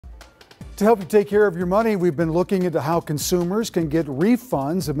To help you take care of your money, we've been looking into how consumers can get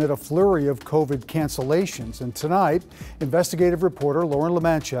refunds amid a flurry of COVID cancellations. And tonight, investigative reporter Lauren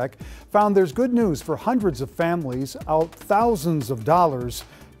Lemanchek found there's good news for hundreds of families out thousands of dollars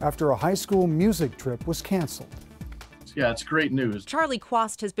after a high school music trip was canceled. Yeah, it's great news. Charlie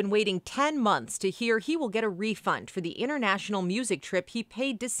Quast has been waiting 10 months to hear he will get a refund for the international music trip he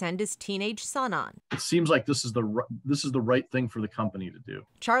paid to send his teenage son on. It seems like this is the right thing for the company to do.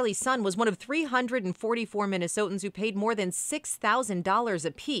 Charlie's son was one of 344 Minnesotans who paid more than $6,000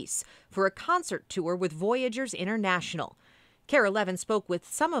 apiece for a concert tour with Voyagers International. KARE 11 spoke with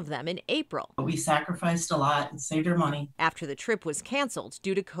some of them in April. We sacrificed a lot and saved our money. After the trip was canceled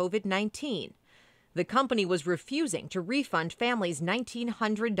due to COVID-19. The company was refusing to refund families'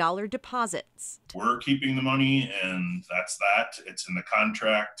 $1,900 deposits. We're keeping the money, and that's that. It's in the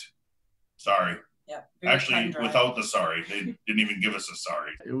contract. Sorry. Yeah, actually, without the sorry. They didn't even give us a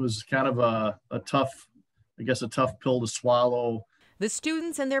sorry. It was kind of a tough pill to swallow. The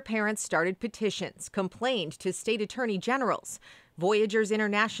students and their parents started petitions, complained to state attorney generals. Voyagers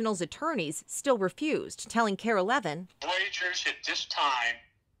International's attorneys still refused, telling KARE 11, Voyagers at this time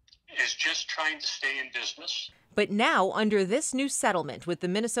is just trying to stay in business. But now, under this new settlement with the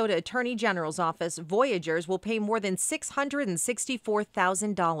Minnesota Attorney General's office, Voyagers will pay more than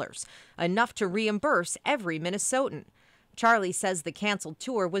 $664,000, enough to reimburse every Minnesotan. Charlie says the canceled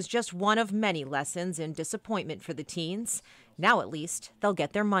tour was just one of many lessons in disappointment for the teens. Now, at least, they'll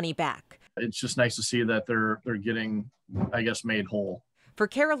get their money back. It's just nice to see that they're getting, I guess, made whole. For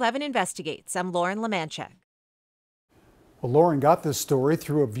KARE 11 Investigates, I'm Lauren Lemanchek. Well, Lauren got this story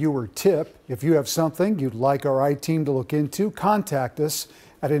through a viewer tip. If you have something you'd like our I-Team to look into, contact us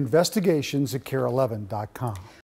at investigations@kare11.com.